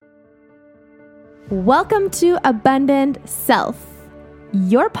Welcome to Abundant Self,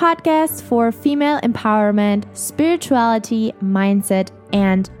 your podcast for female empowerment, spirituality, mindset,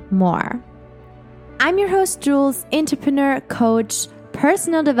 and more. I'm your host, Jules, entrepreneur, coach,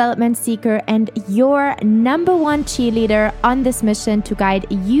 personal development seeker, and your number one cheerleader on this mission to guide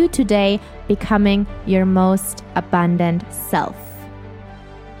you today becoming your most abundant self.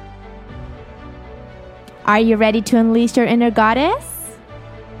 Are you ready to unleash your inner goddess?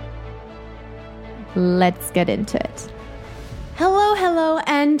 Let's get into it. Hello,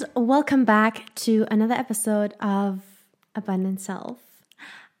 and welcome back to another episode of Abundant Self.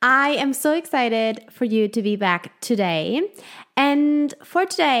 I am so excited for you to be back today. And for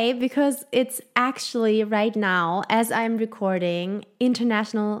today, because it's actually right now, as I'm recording,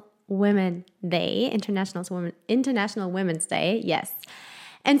 International Women's Day, International Women's Day, yes.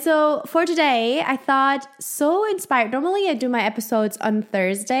 And so for today, I thought so inspired. Normally I do my episodes on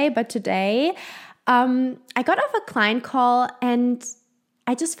Thursday, but today I got off a client call and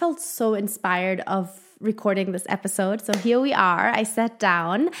I just felt so inspired of recording this episode. So here we are. I sat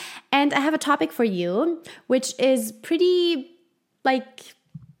down and I have a topic for you, which is pretty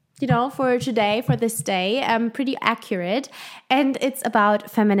for today, for this day, pretty accurate. And it's about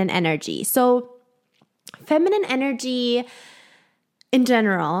feminine energy. So feminine energy in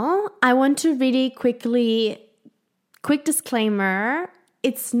general, I want to really quick disclaimer,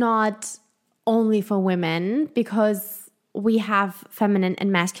 it's not only for women, because we have feminine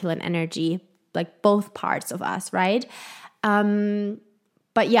and masculine energy, like both parts of us, right?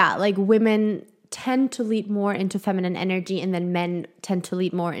 But yeah, like women tend to lead more into feminine energy and then men tend to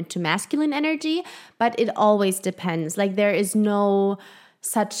lead more into masculine energy, but it always depends. Like there is no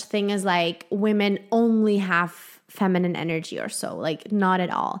such thing as like women only have feminine energy or so, like not at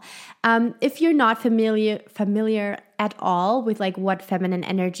all. If you're not familiar at all with like what feminine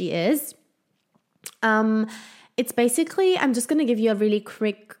energy is, it's basically, I'm just going to give you a really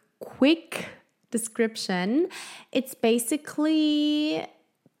quick description. It's basically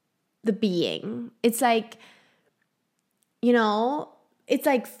the being. It's like, it's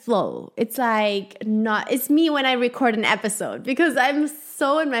like flow. It's like it's me when I record an episode, because I'm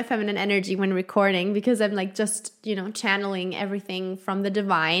so in my feminine energy when recording, because I'm like just, channeling everything from the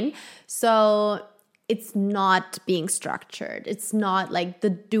divine. So it's not being structured. It's not like the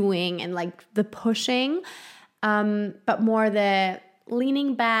doing and like the pushing, but more the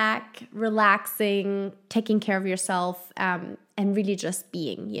leaning back, relaxing, taking care of yourself, and really just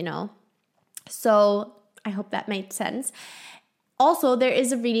being, So I hope that made sense. Also, there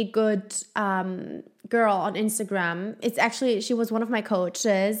is a really good girl on Instagram. She was one of my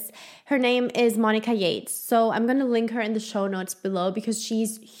coaches. Her name is Monica Yates. So I'm going to link her in the show notes below, because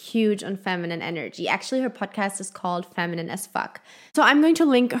she's huge on feminine energy. Actually, her podcast is called Feminine as Fuck. So I'm going to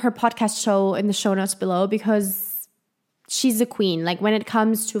link her podcast show in the show notes below, because she's a queen. Like when it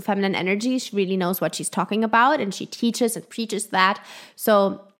comes to feminine energy, she really knows what she's talking about, and she teaches and preaches that.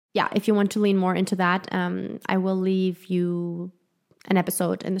 So yeah, if you want to lean more into that, I will leave you an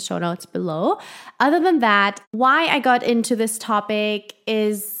episode in the show notes below. Other than that, why I got into this topic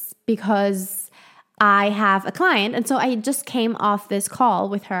is because I have a client, and so I just came off this call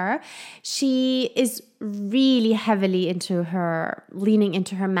with her. She is really heavily leaning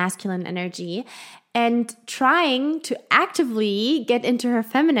into her masculine energy and trying to actively get into her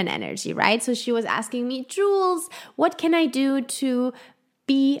feminine energy, right? So she was asking me, Jules, what can I do to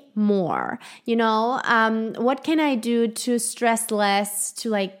be more, what can I do to stress less, to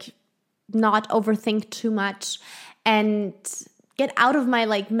like not overthink too much and get out of my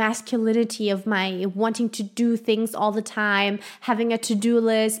like masculinity of my wanting to do things all the time, having a to-do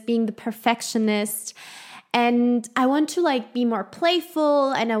list, being the perfectionist. And I want to like be more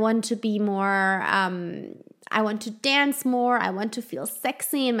playful, and I want to be more, I want to dance more. I want to feel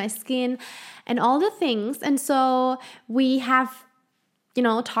sexy in my skin and all the things. And so we have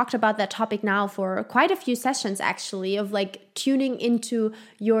talked about that topic now for quite a few sessions, actually, of like tuning into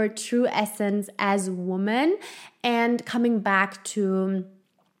your true essence as a woman and coming back to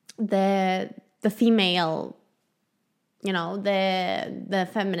the female, the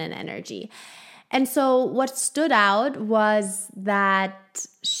feminine energy. And so what stood out was that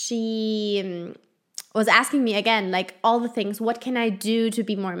she was asking me again, like all the things, what can I do to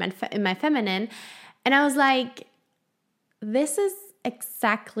be more in my feminine? And I was like, this is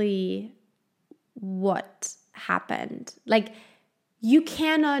exactly what happened. Like, you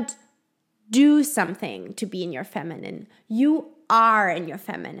cannot do something to be in your feminine. You are in your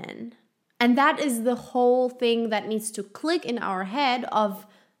feminine. And that is the whole thing that needs to click in our head of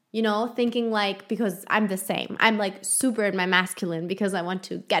thinking like, because I'm the same. I'm like super in my masculine because I want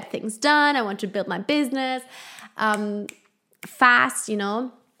to get things done. I want to build my business fast,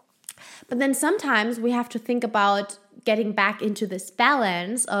 But then sometimes we have to think about getting back into this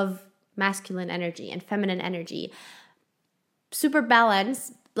balance of masculine energy and feminine energy. Super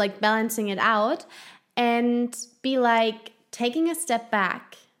balance, like balancing it out, and be like taking a step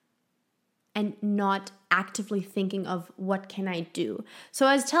back and not actively thinking of what can I do. So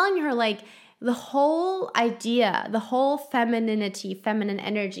I was telling her like the whole idea, the whole femininity, feminine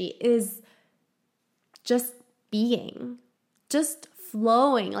energy is just being, just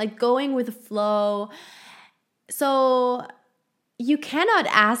flowing, like going with the flow. So you cannot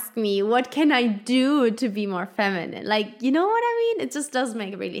ask me, what can I do to be more feminine? Like, you know what I mean? It just doesn't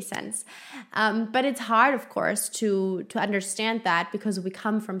make really sense. But it's hard, of course, to understand that because we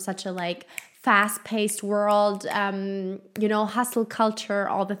come from such a like fast-paced world, hustle culture,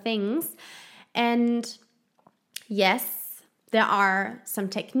 all the things. And yes, there are some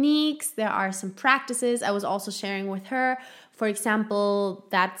techniques, there are some practices. I was also sharing with her, for example,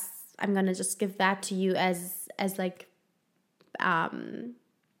 I'm going to just give that to you as like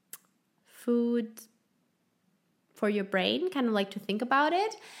food for your brain, kind of like to think about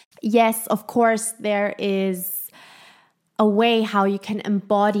it. Yes, of course, there is a way how you can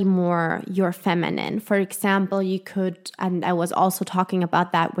embody more your feminine. For example, you could, and I was also talking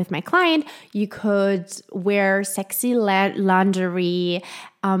about that with my client, you could wear sexy lingerie,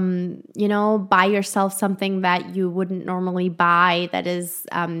 buy yourself something that you wouldn't normally buy, that is,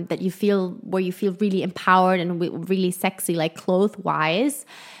 where you feel really empowered and really sexy, like clothes-wise.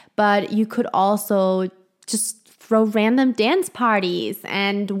 But you could also just throw random dance parties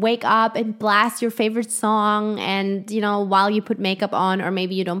and wake up and blast your favorite song, and while you put makeup on, or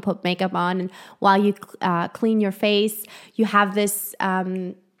maybe you don't put makeup on, and while you clean your face, you have this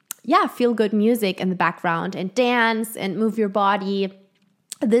feel good music in the background, and dance and move your body.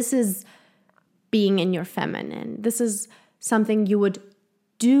 This is being in your feminine. This is something you would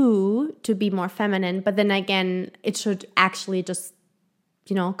do to be more feminine, but then again, it should actually just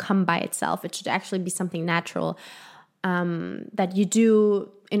come by itself. It should actually be something natural that you do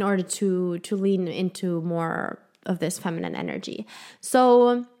in order to lean into more of this feminine energy.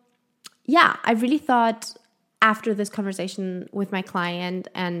 So yeah, I really thought after this conversation with my client,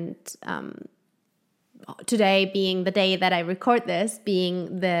 and today being the day that I record this,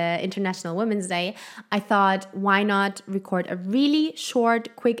 being the International Women's Day, I thought, why not record a really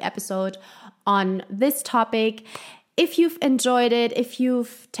short, quick episode on this topic. If you've enjoyed it, if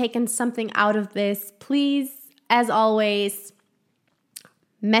you've taken something out of this, please, as always,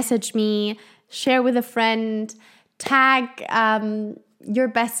 message me, share with a friend, tag your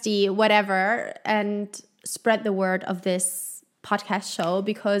bestie, whatever, and spread the word of this podcast show,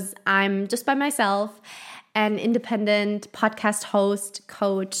 because I'm just by myself, an independent podcast host,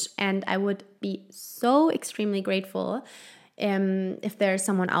 coach, and I would be so extremely grateful if there's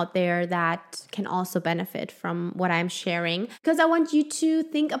someone out there that can also benefit from what I'm sharing, because I want you to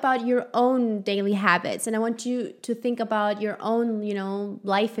think about your own daily habits, and I want you to think about your own,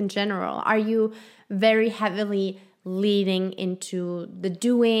 life in general. Are you very heavily leading into the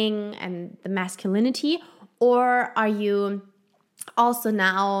doing and the masculinity, or are you also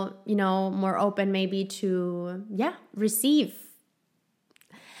now, more open maybe to, receive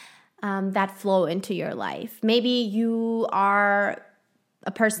that flow into your life? Maybe you are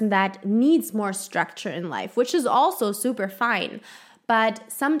a person that needs more structure in life, which is also super fine.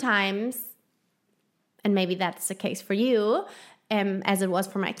 But sometimes, and maybe that's the case for you, as it was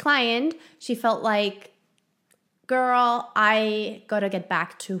for my client, she felt like, girl, I gotta get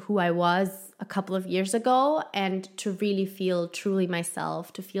back to who I was a couple of years ago, and to really feel truly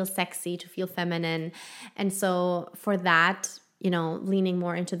myself, to feel sexy, to feel feminine. And so for that, leaning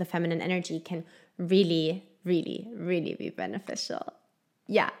more into the feminine energy can really, really, really be beneficial.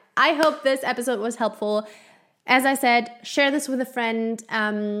 Yeah, I hope this episode was helpful. As I said, share this with a friend.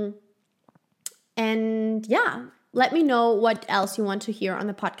 And yeah, let me know what else you want to hear on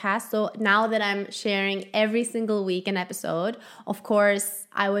the podcast. So now that I'm sharing every single week an episode, of course,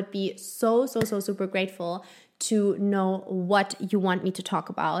 I would be so super grateful to know what you want me to talk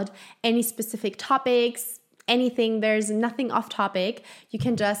about. Any specific topics, anything, there's nothing off topic. You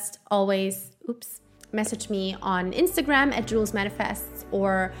can just always, message me on Instagram at Jules Manifests,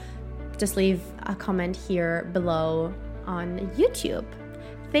 or just leave a comment here below on YouTube.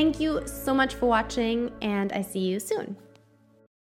 Thank you so much for watching, and I see you soon.